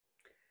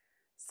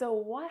So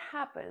what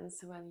happens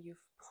when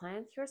you've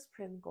planned your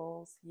sprint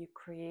goals, you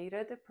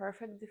created the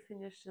perfect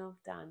definition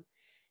of done,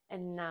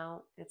 and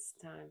now it's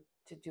time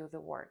to do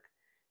the work?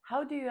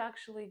 How do you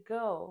actually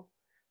go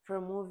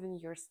from moving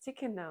your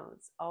sticky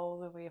notes all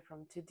the way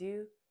from to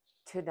do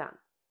to done?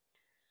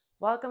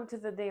 Welcome to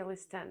the Daily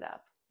Stand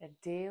Up, a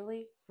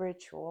daily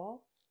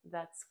ritual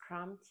that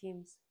Scrum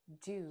teams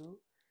do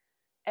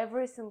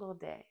every single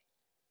day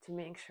to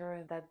make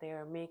sure that they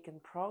are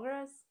making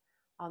progress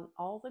on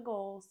all the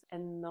goals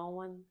and no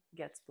one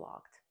gets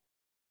blocked.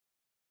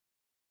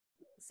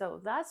 So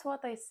that's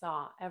what I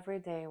saw every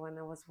day when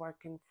I was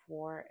working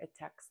for a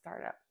tech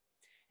startup.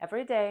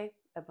 Every day,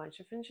 a bunch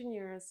of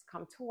engineers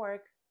come to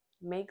work,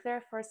 make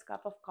their first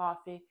cup of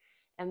coffee,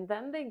 and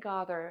then they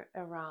gather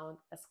around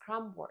a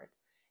Scrum board.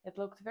 It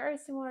looked very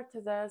similar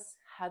to this,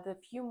 had a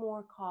few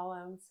more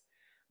columns,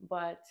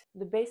 but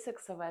the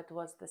basics of it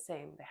was the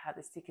same. They had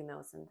the sticky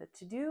notes and the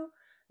to-do.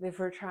 They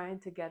were trying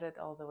to get it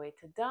all the way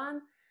to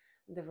done.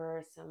 There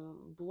were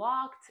some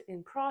blocked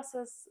in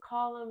process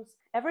columns.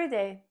 Every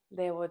day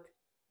they would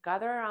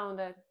gather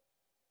around it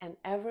and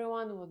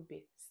everyone would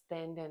be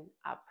standing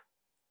up.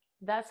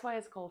 That's why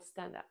it's called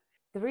stand up.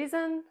 The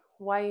reason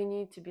why you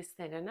need to be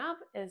standing up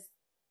is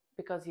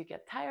because you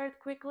get tired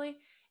quickly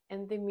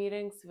and the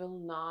meetings will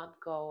not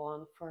go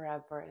on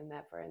forever and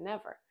ever and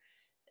ever.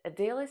 A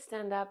daily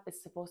stand up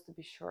is supposed to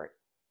be short,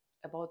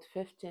 about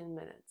 15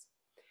 minutes.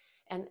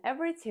 And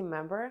every team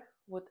member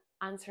would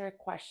answer a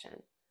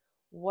question.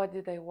 What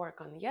did I work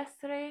on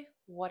yesterday?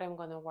 What I'm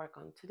going to work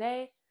on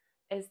today?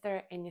 Is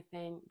there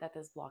anything that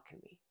is blocking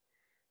me?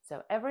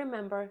 So every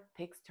member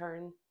takes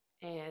turn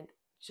and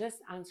just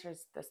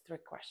answers these 3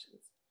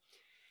 questions.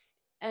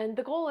 And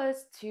the goal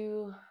is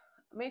to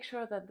make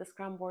sure that the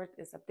Scrum board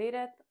is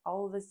updated,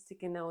 all the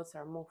sticky notes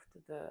are moved to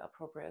the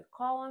appropriate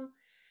column,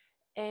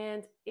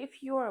 and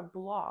if you are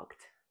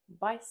blocked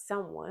by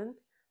someone,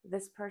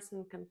 this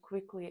person can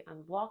quickly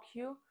unblock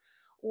you.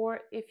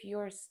 Or if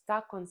you're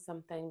stuck on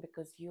something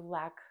because you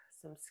lack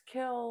some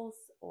skills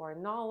or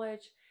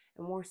knowledge,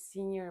 and more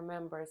senior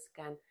members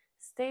can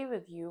stay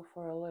with you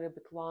for a little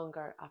bit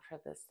longer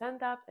after the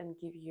stand-up and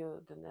give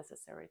you the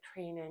necessary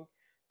training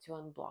to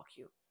unblock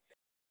you.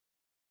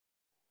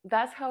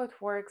 That's how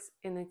it works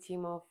in a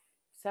team of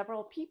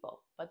several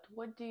people. But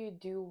what do you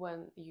do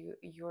when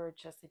you're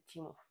just a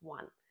team of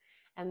 1?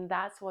 And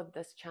that's what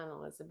this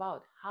channel is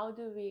about. How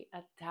do we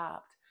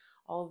adapt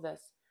all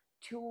these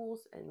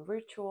tools and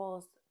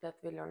rituals that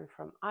we learn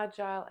from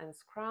Agile and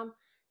Scrum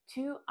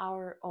to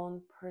our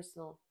own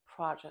personal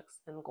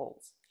projects and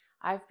goals?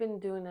 I've been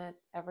doing it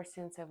ever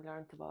since I've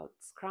learned about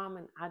Scrum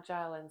and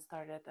Agile and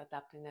started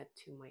adapting it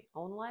to my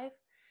own life.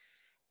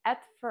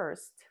 At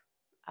first,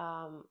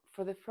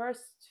 for the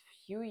first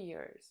few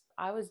years,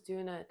 I was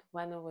doing it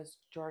when I was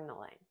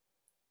journaling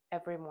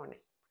every morning.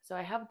 So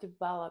I have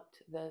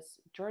developed this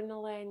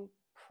journaling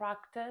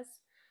practice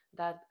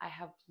that I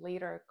have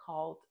later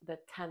called the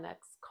 10x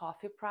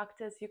coffee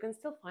practice. You can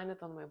still find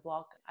it on my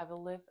blog. I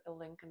will leave a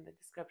link in the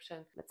description.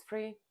 It's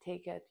free.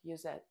 Take it,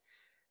 use it.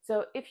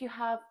 So if you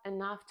have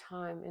enough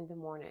time in the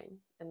morning,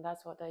 and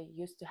that's what I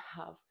used to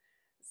have,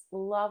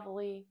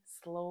 lovely,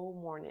 slow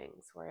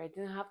mornings where I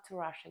didn't have to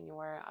rush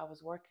anywhere. I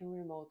was working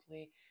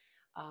remotely.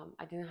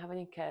 I didn't have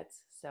any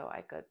kids, so I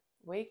could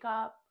wake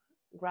up,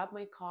 grab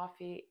my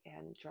coffee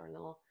and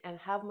journal and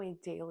have my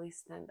daily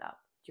stand up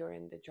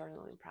during the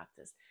journaling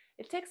practice.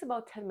 It takes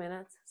about 10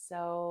 minutes,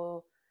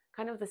 so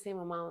kind of the same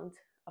amount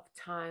of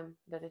time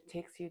that it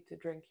takes you to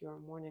drink your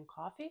morning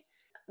coffee.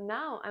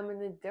 Now I'm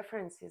in a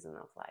different season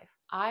of life.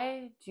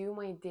 I do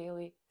my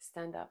daily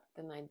stand up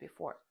the night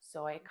before.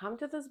 So I come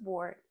to this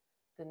board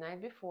the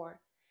night before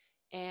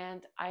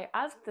and I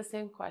ask the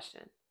same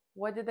question.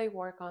 What did I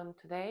work on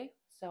today?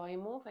 So I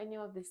move any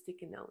of the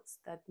sticky notes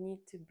that need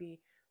to be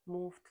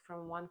moved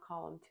from one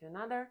column to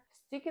another.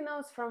 Sticky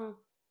notes from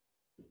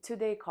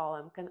today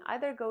column can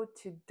either go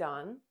to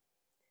done,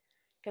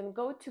 can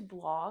go to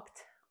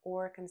blocked,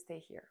 or can stay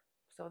here.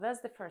 So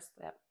that's the first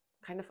step,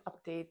 kind of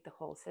update the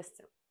whole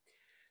system.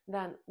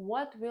 Then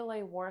what will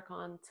I work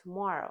on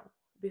tomorrow?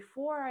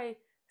 Before I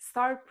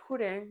start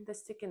putting the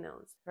sticky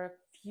notes, there are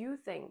a few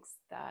things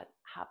that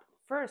happen.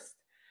 First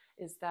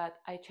is that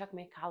I check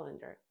my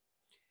calendar.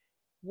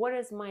 What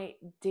is my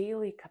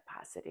daily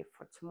capacity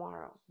for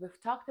tomorrow?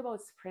 We've talked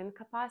about sprint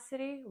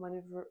capacity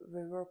when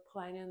we were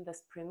planning the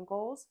sprint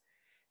goals.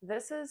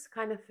 This is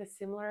kind of a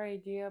similar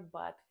idea,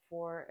 but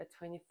for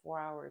a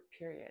 24-hour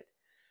period.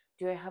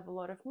 Do I have a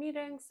lot of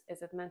meetings?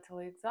 Is it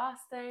mentally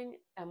exhausting?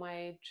 Am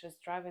I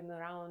just driving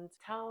around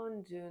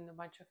town doing a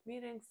bunch of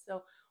meetings?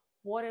 So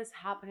what is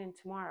happening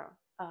tomorrow?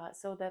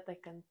 So that I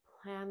can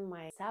plan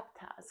my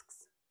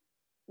subtasks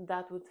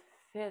that would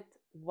fit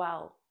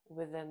well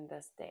within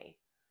this day.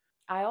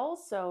 I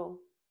also,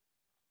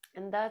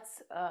 and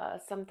that's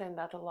something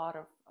that a lot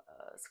of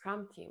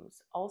Scrum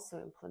teams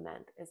also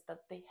implement, is that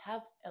they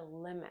have a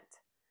limit.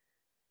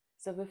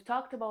 So we've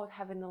talked about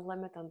having a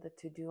limit on the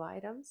to-do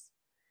items,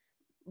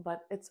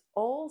 but it's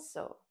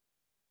also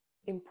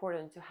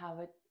important to have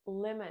a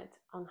limit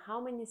on how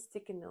many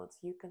sticky notes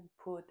you can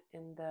put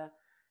in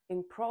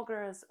in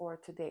progress or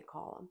today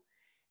column.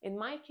 In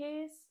my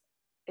case,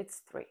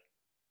 it's 3.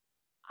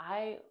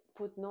 I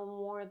put no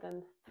more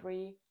than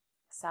 3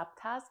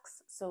 subtasks.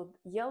 So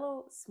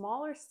yellow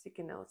smaller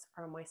sticky notes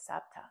are my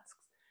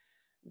subtasks.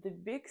 The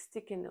big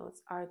sticky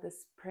notes are the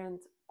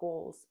sprint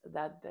goals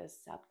that this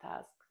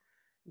subtask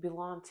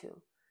belong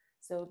to.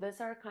 So these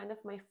are kind of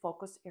my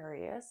focus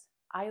areas.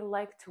 I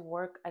like to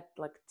work at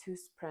like 2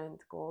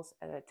 sprint goals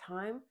at a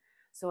time.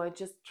 So I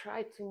just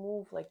try to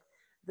move like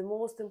the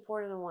most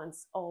important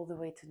ones all the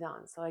way to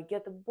done. So I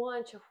get a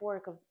bunch of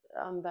work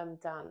on them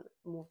done,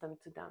 move them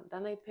to done.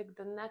 Then I pick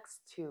the next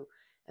 2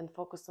 and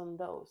focus on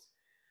those.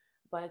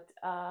 But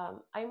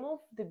I move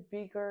the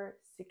bigger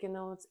sticky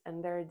notes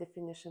and their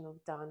definition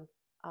of done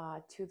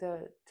to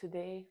the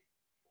today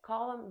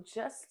column,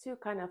 just to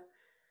kind of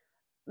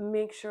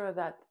make sure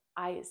that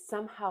I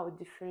somehow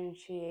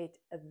differentiate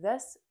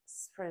this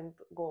sprint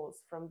goals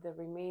from the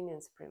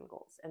remaining sprint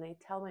goals. And I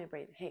tell my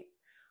brain, hey,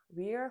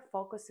 we are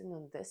focusing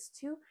on this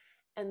 2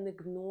 and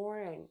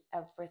ignoring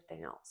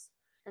everything else.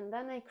 And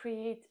then I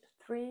create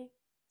 3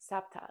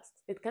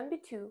 subtasks. It can be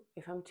 2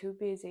 if I'm too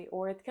busy,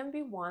 or it can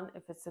be 1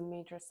 if it's a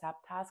major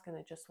subtask and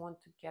I just want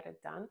to get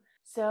it done.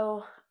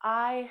 So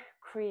I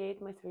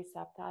create my 3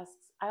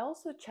 subtasks. I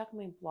also check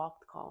my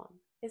blocked column.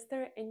 Is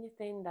there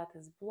anything that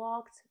is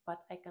blocked but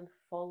I can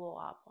follow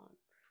up on?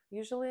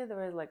 Usually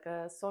there is like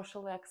a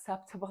socially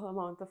acceptable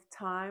amount of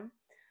time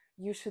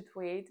you should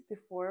wait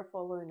before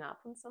following up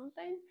on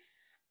something.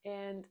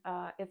 And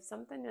if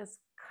something is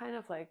kind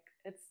of like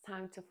it's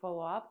time to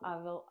follow up,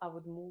 I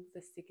would move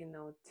the sticky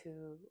note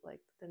to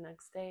like the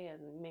next day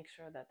and make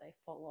sure that I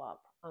follow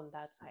up on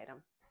that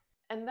item.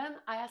 And then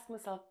I ask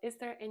myself, is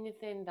there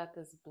anything that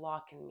is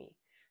blocking me?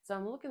 So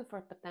I'm looking for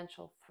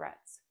potential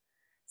threats,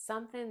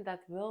 something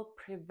that will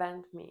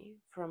prevent me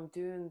from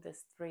doing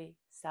these 3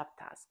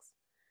 subtasks.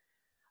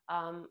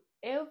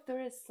 If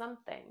there is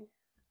something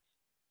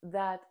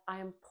that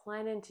I'm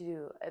planning to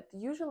do, it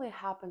usually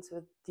happens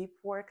with deep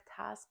work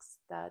tasks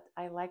that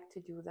I like to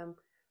do them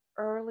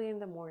early in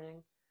the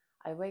morning.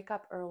 I wake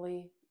up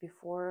early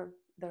before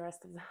the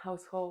rest of the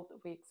household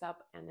wakes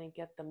up, and I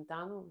get them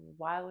done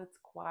while it's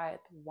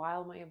quiet,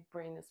 while my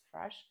brain is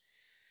fresh.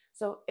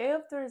 So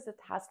if there is a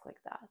task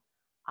like that,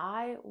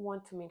 I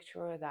want to make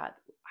sure that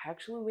I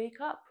actually wake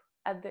up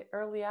at the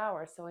early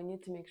hours. So I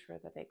need to make sure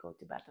that I go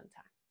to bed on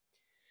time.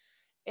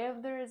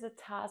 If there is a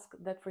task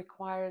that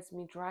requires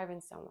me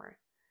driving somewhere,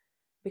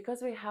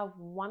 because we have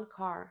 1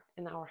 car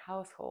in our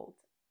household,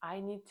 I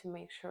need to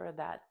make sure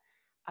that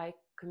I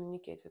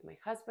communicate with my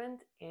husband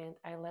and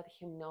I let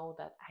him know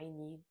that I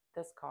need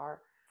this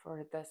car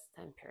for this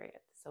time period,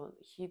 so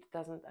he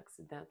doesn't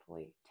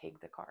accidentally take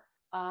the car.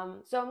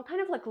 So I'm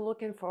kind of like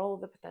looking for all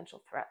the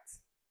potential threats.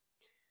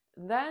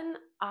 Then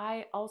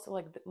I also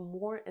like the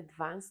more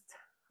advanced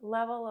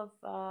level of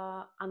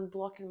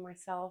unblocking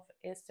myself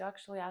is to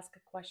actually ask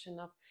a question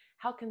of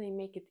how can I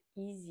make it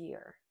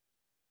easier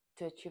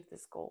to achieve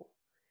this goal?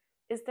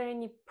 Is there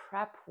any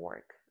prep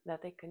work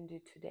that I can do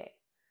today?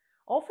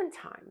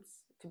 Oftentimes,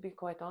 to be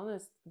quite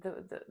honest,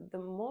 the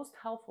most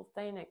helpful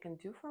thing I can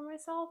do for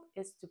myself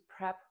is to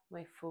prep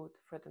my food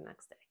for the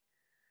next day.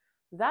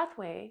 That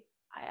way,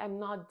 I am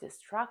not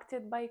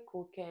distracted by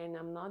cooking.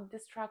 I'm not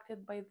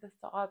distracted by the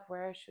thought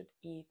where I should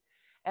eat.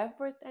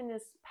 Everything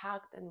is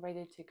packed and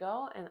ready to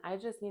go, and I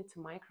just need to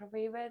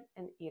microwave it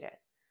and eat it.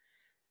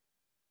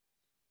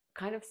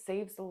 Kind of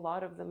saves a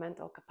lot of the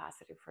mental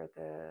capacity for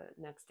the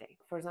next day.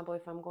 For example,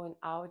 if I'm going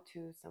out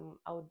to some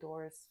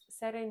outdoors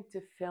setting to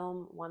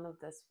film one of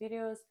these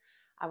videos,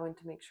 I want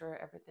to make sure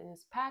everything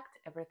is packed,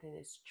 everything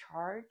is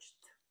charged.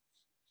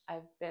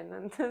 I've been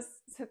in this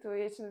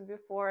situation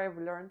before,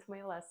 I've learned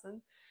my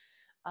lesson.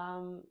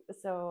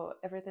 So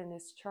everything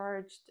is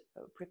charged,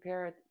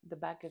 prepared, the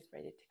bag is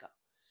ready to go.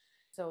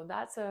 So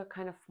that's a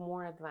kind of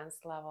more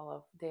advanced level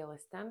of daily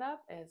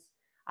stand-up, is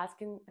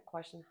asking a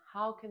question,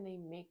 how can I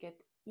make it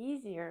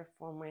easier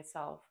for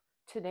myself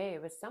today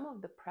with some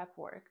of the prep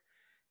work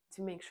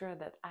to make sure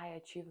that I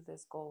achieve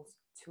these goals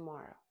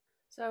tomorrow?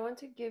 So I want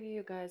to give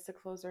you guys a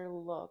closer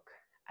look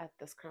at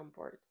the Scrum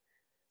board.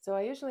 So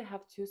I usually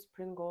have 2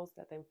 sprint goals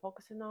that I'm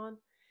focusing on,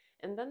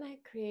 and then I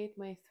create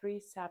my 3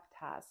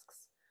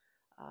 subtasks.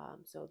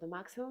 So the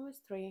maximum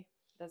is 3.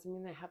 Doesn't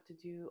mean I have to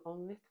do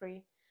only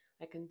 3.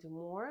 I can do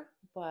more,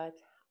 but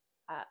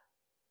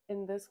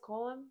in this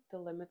column, the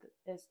limit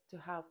is to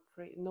have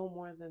 3, no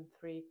more than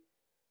 3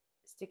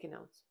 sticky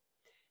notes.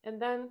 And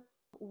then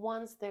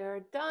once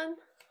they're done,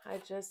 I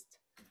just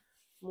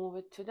move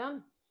it to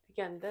done.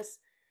 Again, this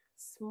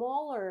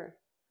smaller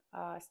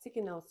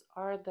sticky notes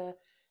are the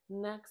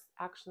next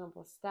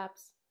actionable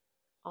steps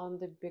on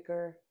the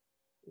bigger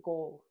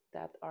goal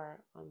that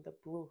are on the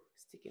blue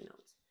sticky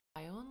notes.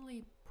 I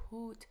only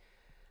put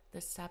the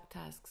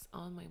subtasks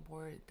on my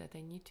board that I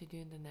need to do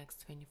in the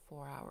next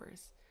 24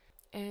 hours.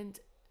 And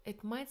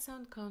it might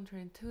sound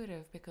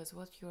counterintuitive because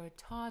what you are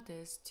taught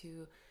is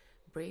to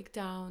break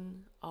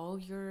down all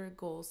your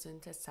goals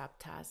into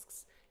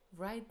subtasks,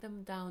 write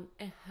them down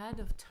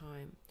ahead of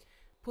time,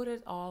 put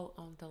it all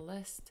on the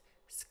list,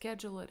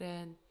 schedule it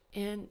in,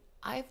 and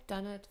I've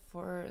done it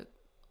for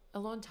a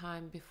long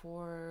time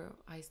before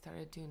I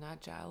started doing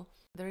Agile.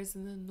 There is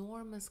an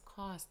enormous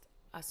cost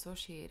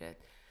associated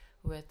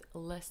with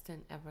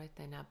listing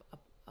everything up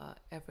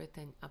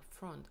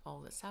front, all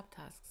the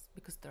subtasks,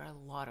 because there are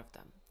a lot of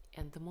them.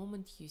 And the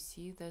moment you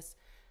see this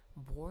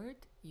board,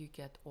 you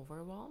get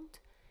overwhelmed,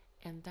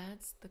 and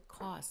that's the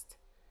cost.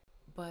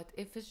 But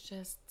if it's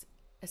just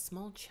a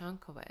small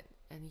chunk of it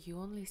and you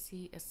only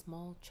see a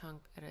small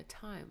chunk at a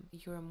time,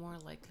 you're more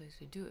likely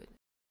to do it.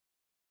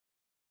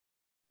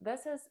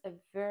 This is a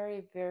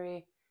very,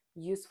 very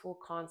useful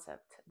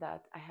concept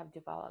that I have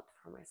developed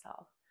for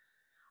myself.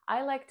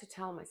 I like to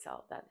tell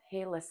myself that,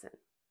 hey, listen,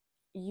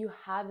 you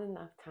had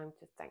enough time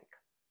to think.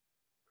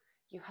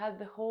 You had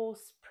the whole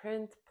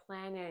sprint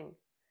planning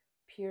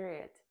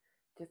period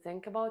to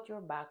think about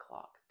your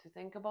backlog, to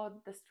think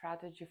about the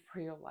strategy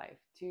for your life,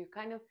 to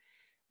kind of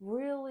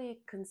really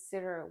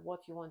consider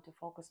what you want to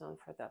focus on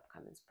for the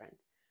upcoming sprint.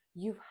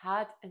 You've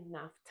had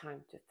enough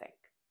time to think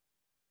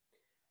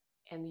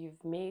and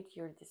you've made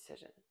your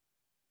decision.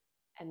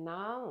 And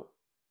now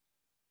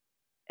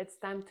it's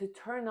time to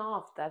turn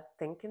off that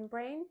thinking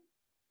brain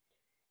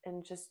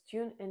and just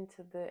tune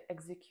into the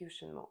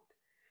execution mode,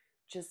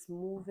 just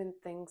moving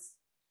things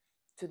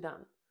to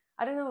done.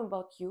 I don't know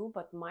about you,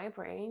 but my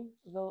brain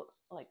will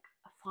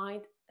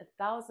find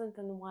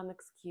 1,001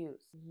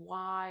 excuse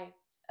why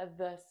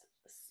this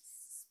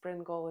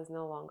sprint goal is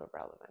no longer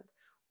relevant,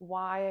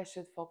 why I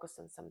should focus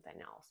on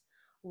something else,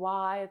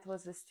 why it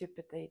was a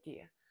stupid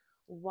idea,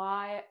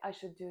 why I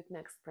should do it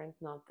next sprint,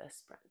 not this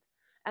sprint.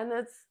 And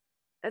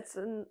it's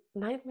a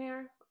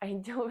nightmare. I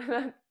deal with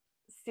it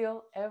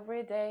still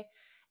every day.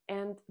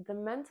 And the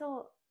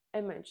mental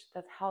image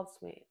that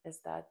helps me is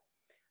that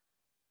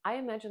I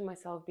imagine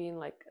myself being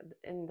like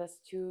in these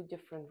two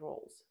different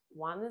roles.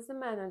 One is a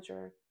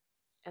manager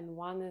and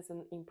one is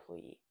an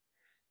employee.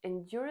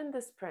 And during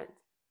the sprint,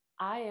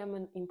 I am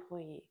an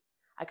employee.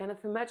 I kind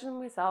of imagine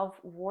myself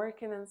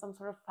working in some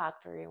sort of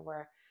factory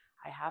where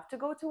I have to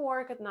go to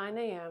work at 9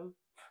 a.m.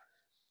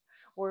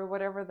 or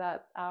whatever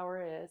that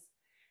hour is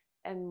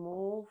and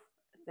move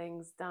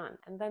things done.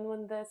 And then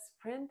when the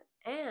sprint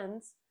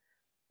ends,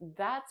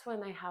 that's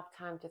when I have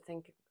time to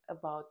think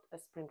about a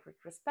sprint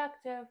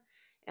retrospective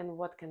and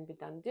what can be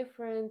done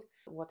different,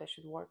 what I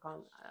should work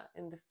on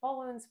in the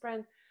following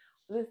sprint.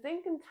 The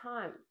thinking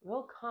time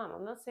will come.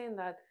 I'm not saying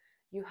that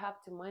you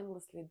have to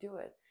mindlessly do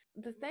it.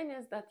 The thing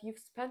is that you've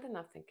spent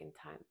enough thinking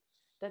time,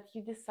 that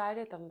you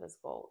decided on this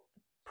goal.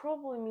 It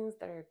probably means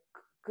there are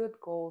good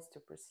goals to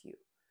pursue.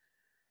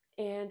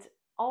 And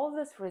all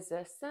this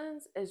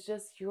resistance is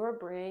just your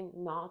brain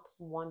not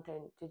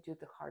wanting to do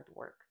the hard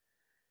work.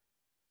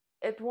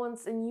 It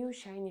wants a new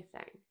shiny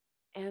thing.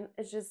 And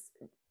it's just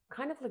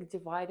kind of like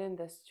dividing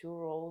these two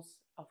roles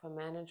of a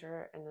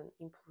manager and an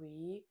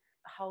employee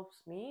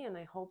helps me, and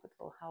I hope it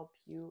will help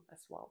you as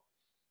well.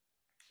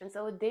 And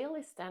so a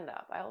daily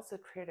stand-up, I also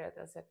treat it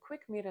as a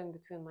quick meeting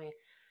between my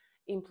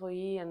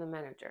employee and the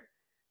manager.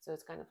 So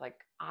it's kind of like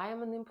I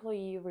am an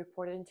employee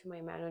reporting to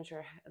my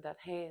manager that,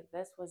 hey,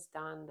 this was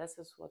done, this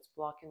is what's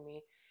blocking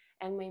me.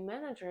 And my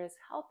manager is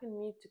helping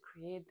me to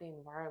create the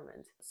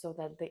environment so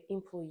that the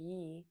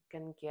employee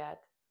can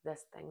get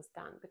these things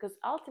done. Because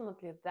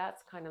ultimately,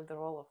 that's kind of the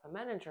role of a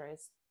manager,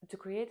 is to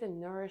create a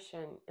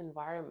nourishing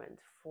environment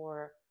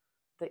for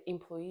the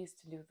employees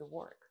to do the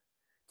work,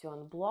 to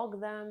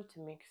unblock them, to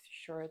make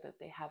sure that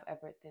they have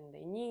everything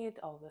they need,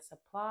 all the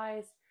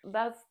supplies.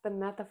 That's the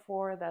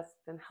metaphor that's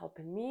been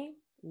helping me.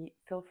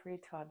 Feel free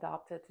to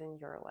adopt it in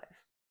your life.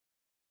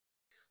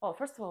 Well,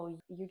 first of all,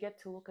 you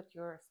get to look at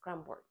your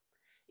Scrum board.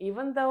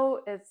 Even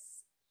though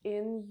it's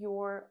in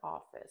your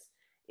office,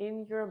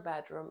 in your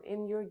bedroom,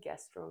 in your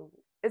guest room,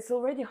 it's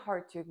already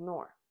hard to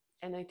ignore.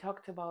 And I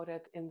talked about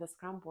it in the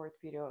Scrum board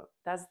video.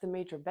 That's the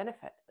major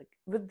benefit. Like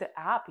with the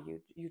app,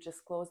 you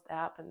just close the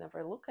app and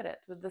never look at it.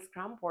 With the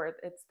Scrum board,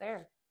 it's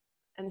there.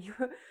 And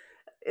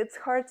it's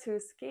hard to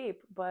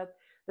escape. But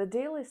the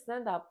daily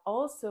stand-up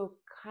also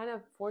kind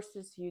of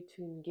forces you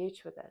to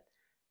engage with it.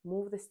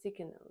 Move the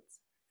sticky notes.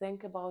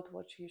 Think about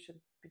what you should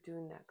be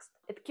doing next.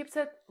 It keeps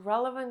it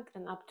relevant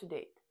and up to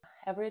date.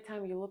 Every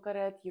time you look at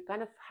it, you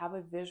kind of have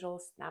a visual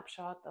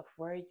snapshot of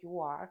where you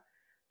are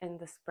in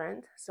the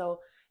sprint. So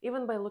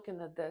even by looking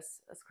at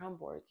this Scrum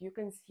board, you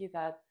can see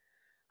that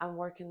I'm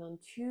working on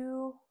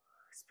 2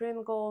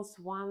 sprint goals.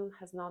 One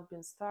has not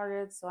been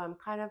started. So I'm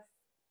kind of,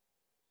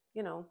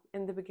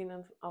 in the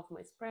beginning of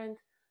my sprint.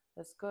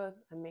 That's good.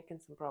 I'm making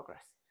some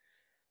progress.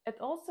 It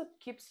also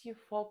keeps you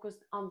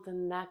focused on the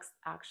next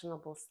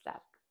actionable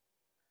step,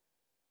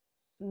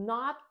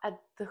 not at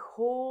the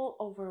whole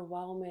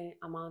overwhelming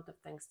amount of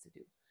things to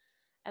do.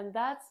 And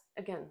that's,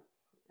 again,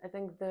 I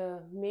think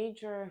the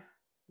major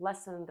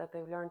lesson that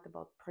I've learned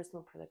about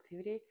personal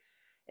productivity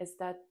is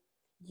that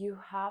you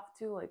have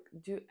to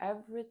do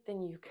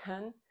everything you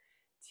can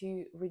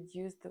to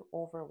reduce the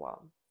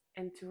overwhelm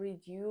and to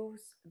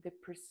reduce the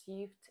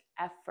perceived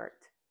effort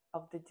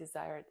of the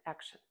desired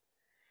action.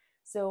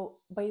 So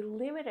by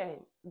limiting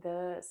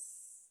the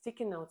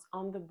sticky notes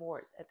on the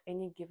board at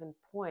any given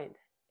point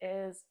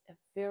is a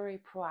very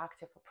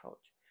proactive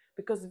approach,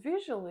 Because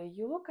visually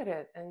you look at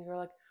it and you're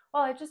like,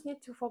 well, I just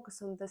need to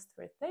focus on these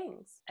three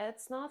things.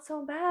 It's not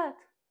so bad.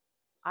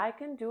 I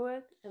can do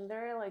it. And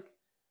they're like,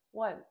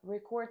 what?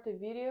 Record the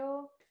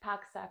video,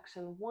 pack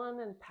section 1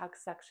 and pack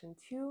section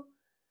 2.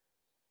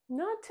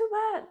 Not too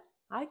bad.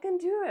 I can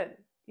do it,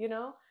 you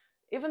know?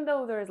 Even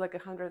though there's like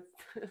 100,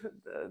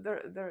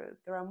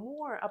 there are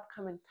more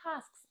upcoming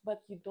tasks, but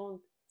you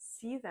don't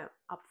see them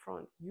up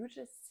front. You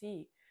just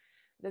see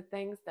the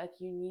things that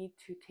you need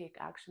to take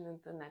action in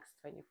the next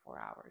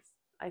 24 hours.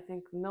 I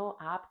think no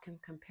app can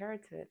compare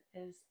to it. It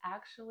is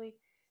actually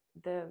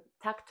the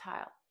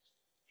tactile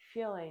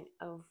feeling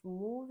of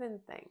moving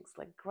things,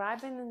 like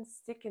grabbing a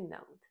sticky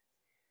note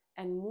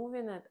and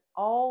moving it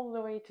all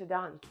the way to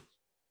done.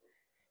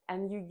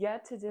 And you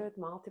get to do it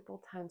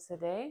multiple times a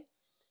day.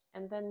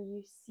 And then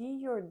you see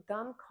your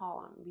done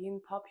column being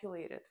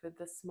populated with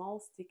the small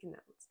sticky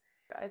notes.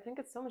 I think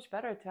it's so much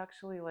better to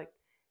actually like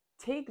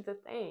take the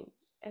thing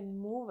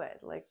and move it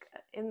like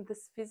in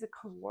this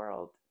physical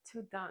world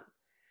to done.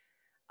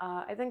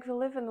 I think we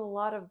live in a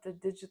lot of the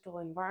digital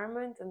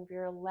environment and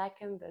we're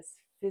lacking this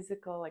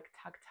physical, like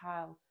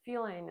tactile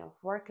feeling of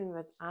working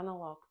with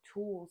analog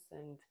tools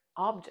and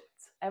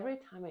objects. Every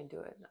time I do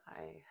it,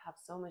 I have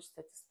so much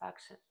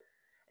satisfaction.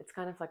 It's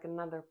kind of like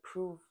another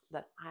proof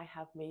that I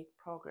have made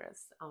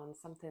progress on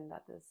something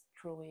that is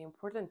truly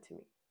important to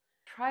me.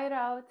 Try it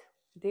out,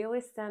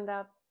 daily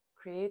stand-up,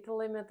 create a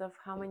limit of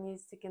how many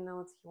sticky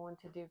notes you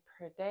want to do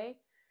per day,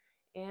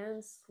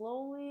 and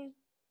slowly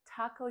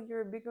tackle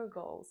your bigger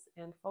goals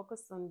and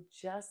focus on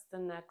just the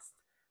next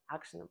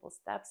actionable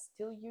steps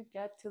till you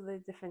get to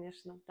the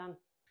definition of done.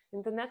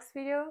 In the next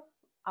video,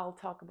 I'll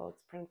talk about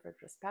sprint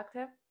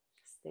retrospective.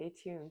 Stay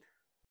tuned.